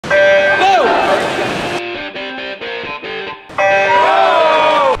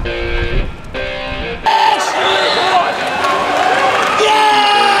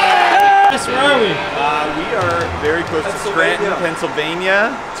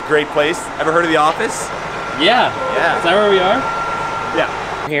Pennsylvania. It's a great place. Ever heard of The Office? Yeah. Yeah. Is that where we are? Yeah.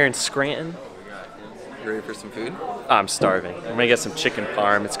 We're here in Scranton. You ready for some food? I'm starving. I'm gonna get some chicken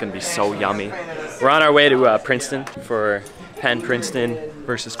parm. It's gonna be so yummy. We're on our way to Princeton for Penn Princeton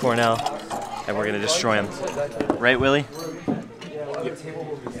versus Cornell, and we're gonna destroy them. Right, Willie?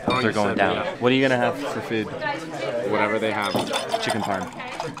 They're going down. What are you gonna have for food? Whatever they have. Chicken parm.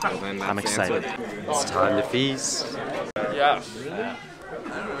 Well, then that's I'm excited. It's time to feast. Yeah.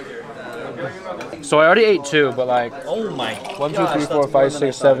 So I already ate 2, but like, Oh my 1, 2, 3, 4, 5,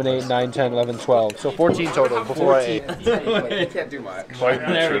 6, 7, 8, 9, 10, 11, 12. So 14 total before I ate. can't do much.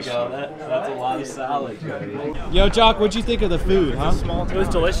 There we go. That's a lot of salad. Yo, Jock, what'd you think of the food, huh? It was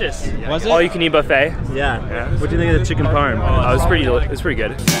delicious. Was it? All you can eat buffet. Yeah. What do you think of the chicken parm? Oh, it was pretty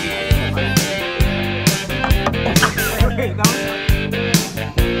good.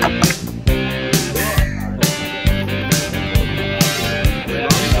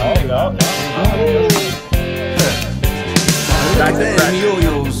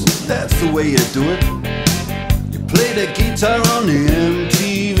 Yo-yos, that's the way you do it. You play the guitar on the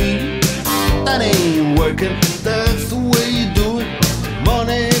MTV. That ain't working, that's the way you do it.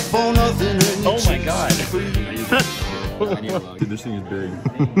 Money for nothing and Oh my god. Dude, this thing is big.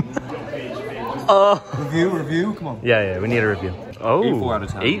 Review, come on. Yeah, we need a review. Oh, 8.4 out of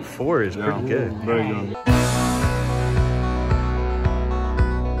 10. 8.4 is pretty good. Very good.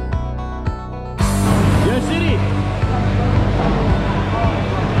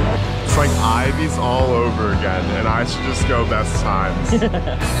 It's like Ivy's all over again, and I should just go best times. Good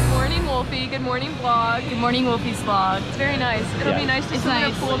morning, Wolfie. Good morning, vlog. Good morning, Wolfie's vlog. It's very nice. It'll be nice to swim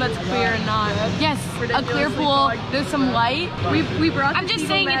in a pool that's clear and not. Yes, a clear pool. There's some light. We brought. I'm just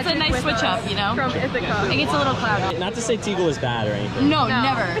saying it's a nice switch up, you know. From Ithaca. It gets a little cloudy. Not to say Teagle is bad or anything. No,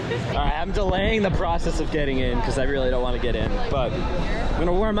 never. All right, I'm delaying the process of getting in because I really don't want to get in. But I'm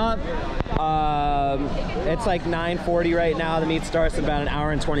gonna warm up. It's like 9:40 right now. The meet starts in about an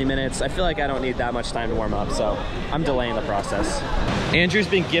hour and 20 minutes. I feel like I don't need that much time to warm up, so I'm delaying the process. Andrew's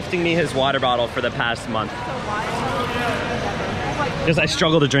been gifting me his water bottle for the past month because I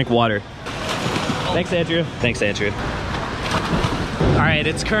struggle to drink water. Thanks, Andrew. Thanks, Andrew. All right,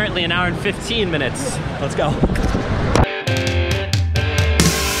 it's currently an hour and 15 minutes. Let's go.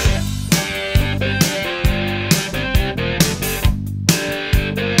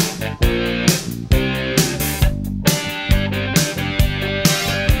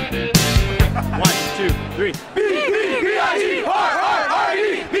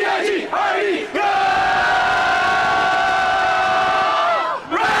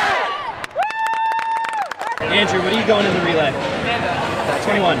 Andrew, what are you going in the relay?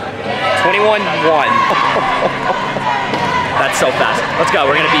 21. 21-1. That's so fast. Let's go.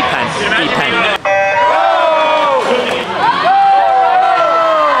 We're going to beat Penn. Beat Penn.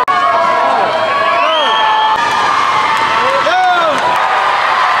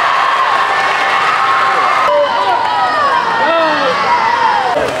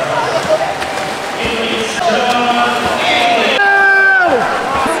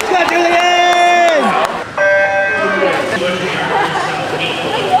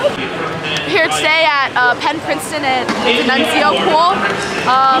 Penn Princeton at the Nuncio pool.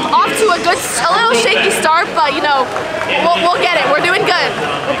 Off to a little shaky start, but you know, we'll get it. We're doing good.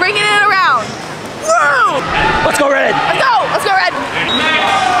 We're bringing it around. Woo! Let's go Red! Let's go Red!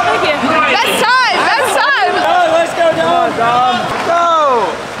 Thank you. Best time! Oh, let's go Dom! Go!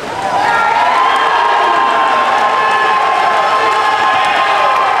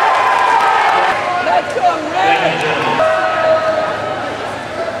 Let's go Red!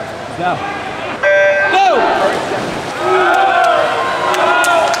 Go!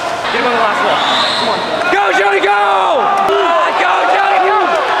 Get him on the last one. Come on. Go, Jody, go! Go, Jody, go!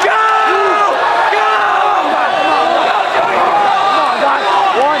 Go! Go! Go, Jody, go! Come on, guys.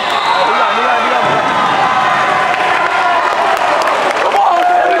 One. Come on,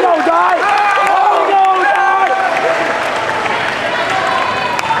 there we go, guys! There we go, guys!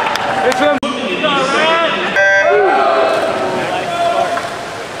 It's him.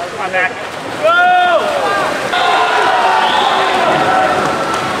 I'm back. Go!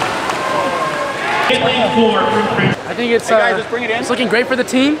 I think it's it's looking great for the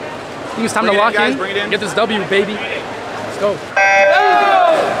team. I think it's time to lock in. Get this W, baby. Let's go.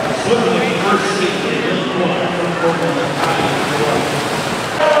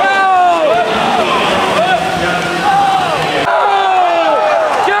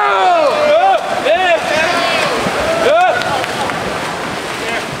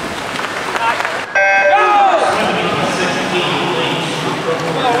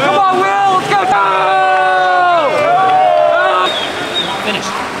 Finish.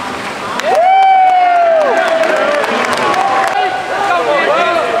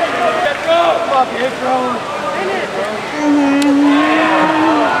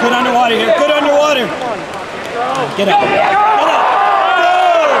 Good underwater here. Good underwater. Get up. Get up.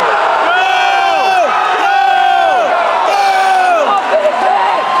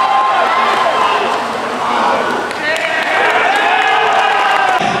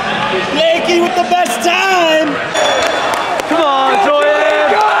 With the best time! Come on,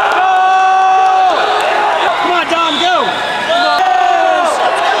 Jordan! Go! Come on, Dom, go!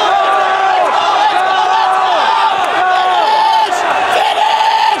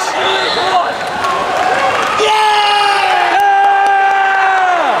 Finish! Yeah!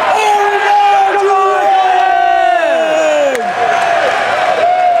 Here we go, Jordan!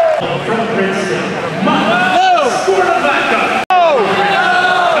 From Princeton, score the backup!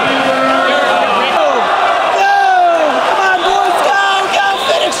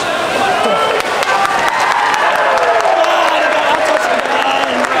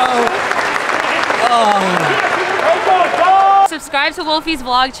 Subscribe to Wolfie's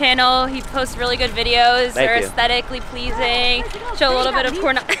vlog channel. He posts really good videos. They're aesthetically pleasing. Show a little bit of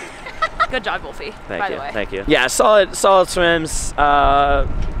Cornell. Good job, Wolfie. By the way. Thank you. Yeah, solid swims,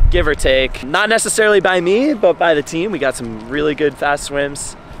 give or take. Not necessarily by me, but by the team. We got some really good fast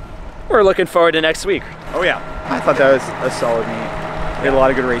swims. We're looking forward to next week. Oh yeah, I thought that was a solid meet. We had a lot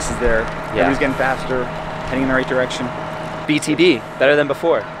of good races there. Yeah. Everybody's getting faster, heading in the right direction. BTB, better than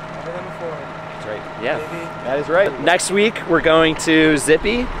before. Better than before. That's right. Yeah. Maybe. That is right. Next week, we're going to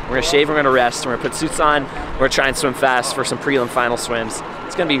Zippy. We're gonna shave, we're gonna rest, we're gonna put suits on, we're gonna try and swim fast for some prelim final swims.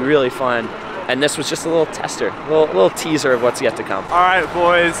 It's gonna be really fun. And this was just a little tester, a little teaser of what's yet to come. All right,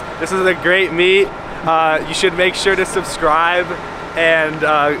 boys, this is a great meet. You should make sure to subscribe and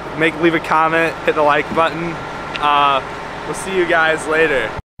leave a comment, hit the like button. We'll see you guys later.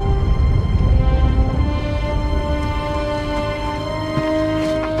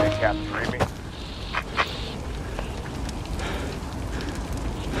 Hey, Captain, read me.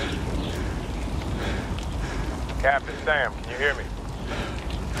 Captain Sam, can you hear me?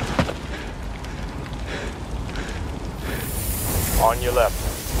 On your left.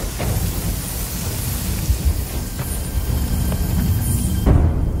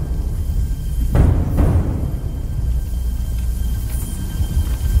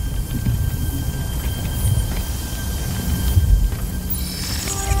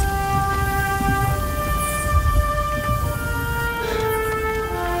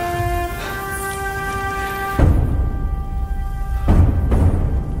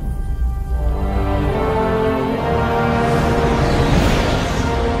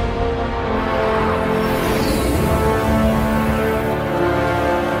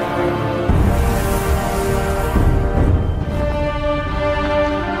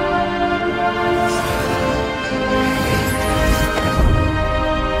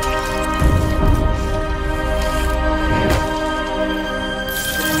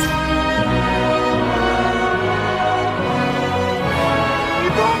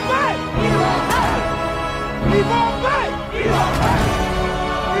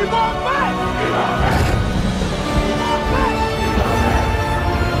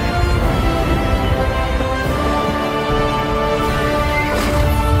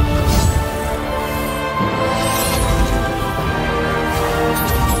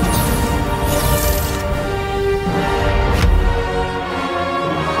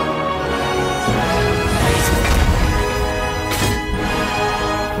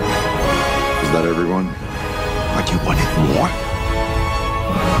 Is that everyone? Like you wanted more?